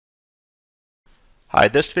Hi,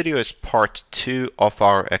 this video is part 2 of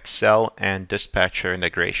our Excel and dispatcher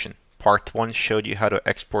integration. Part 1 showed you how to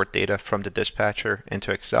export data from the dispatcher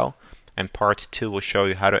into Excel, and part 2 will show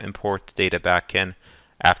you how to import the data back in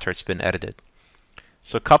after it's been edited.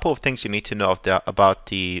 So a couple of things you need to know about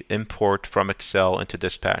the import from Excel into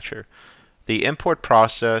dispatcher. The import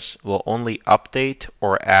process will only update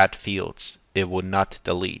or add fields. It will not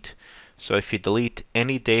delete. So if you delete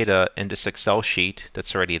any data in this Excel sheet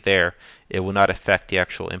that's already there, it will not affect the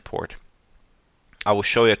actual import. I will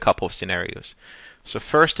show you a couple of scenarios. So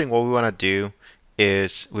first thing what we want to do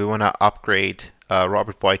is we want to upgrade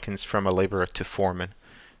Robert Boykins from a laborer to foreman.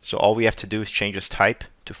 So all we have to do is change his type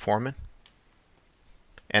to foreman.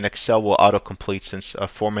 And Excel will autocomplete since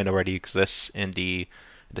foreman already exists in the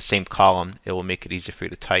same column. It will make it easier for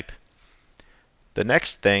you to type. The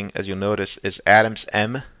next thing, as you'll notice, is Adams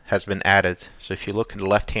M has been added. So if you look on the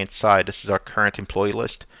left hand side, this is our current employee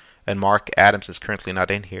list, and Mark Adams is currently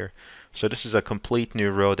not in here. So this is a complete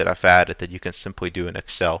new row that I've added that you can simply do in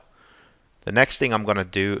Excel. The next thing I'm going to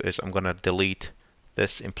do is I'm going to delete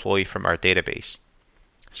this employee from our database.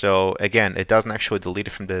 So again, it doesn't actually delete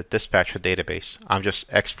it from the dispatcher database. I'm just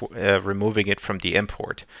removing it from the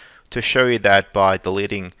import to show you that by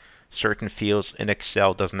deleting certain fields in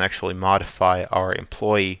Excel doesn't actually modify our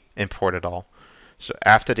employee import at all. So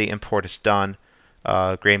after the import is done,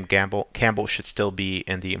 Graham Campbell should still be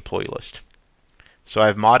in the employee list. So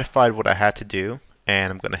I've modified what I had to do,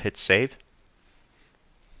 and I'm going to hit save.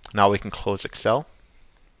 Now we can close Excel.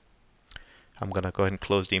 I'm going to go ahead and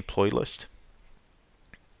close the employee list.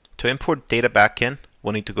 To import data back in,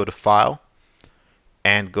 we'll need to go to File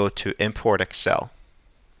and go to Import Excel.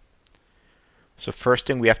 So first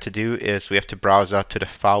thing we have to do is we have to browse out to the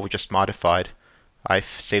file we just modified. I've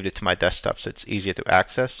saved it to my desktop so it's easier to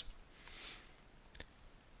access.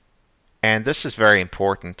 And this is very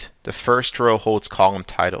important. The first row holds column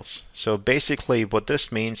titles. So basically what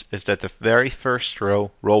this means is that the very first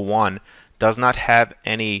row, row 1, does not have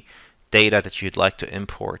any data that you'd like to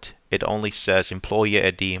import. It only says employee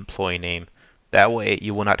ID, employee name. That way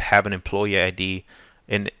you will not have an employee ID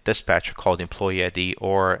in dispatcher called employee ID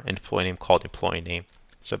or an employee name called employee name.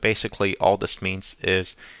 So basically all this means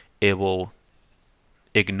is it will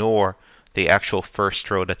ignore the actual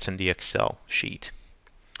first row that's in the Excel sheet.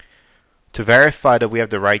 To verify that we have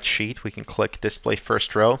the right sheet, we can click Display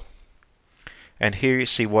First Row. And here you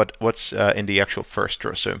see what's in the actual first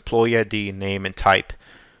row. So employee ID, name, and type.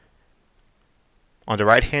 On the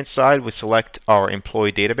right hand side, we select our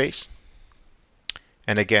employee database.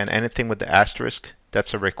 And again, anything with the asterisk,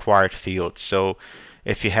 that's a required field. So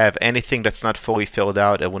if you have anything that's not fully filled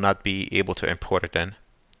out, it will not be able to import it in.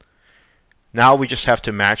 Now we just have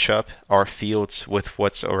to match up our fields with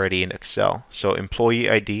what's already in Excel. So employee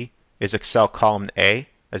ID is Excel column A,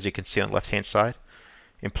 as you can see on the left hand side.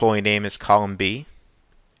 Employee name is column B.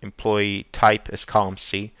 Employee type is column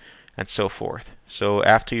C, and so forth. So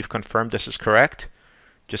after you've confirmed this is correct,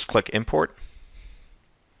 just click Import.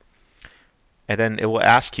 And then it will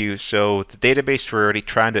ask you, so the database we're already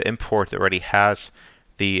trying to import already has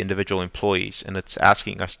the individual employees, and it's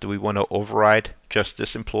asking us, do we want to override just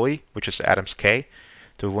this employee, which is Adams K?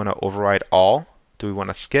 Do we want to override all? Do we want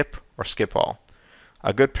to skip or skip all?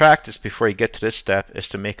 A good practice before you get to this step is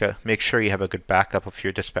to make sure you have a good backup of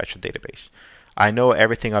your dispatcher database. I know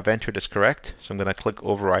everything I've entered is correct, so I'm going to click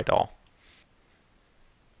Override All.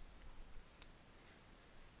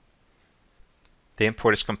 The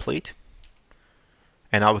import is complete.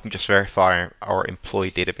 And now we can just verify our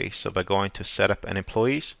employee database. So by going to Setup and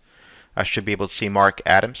Employees, I should be able to see Mark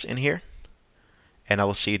Adams in here. And I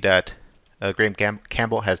will see that Graham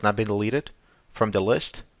Campbell has not been deleted from the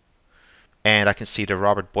list. And I can see that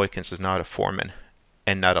Robert Boykins is now a foreman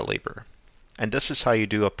and not a laborer. And this is how you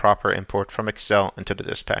do a proper import from Excel into the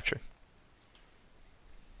dispatcher.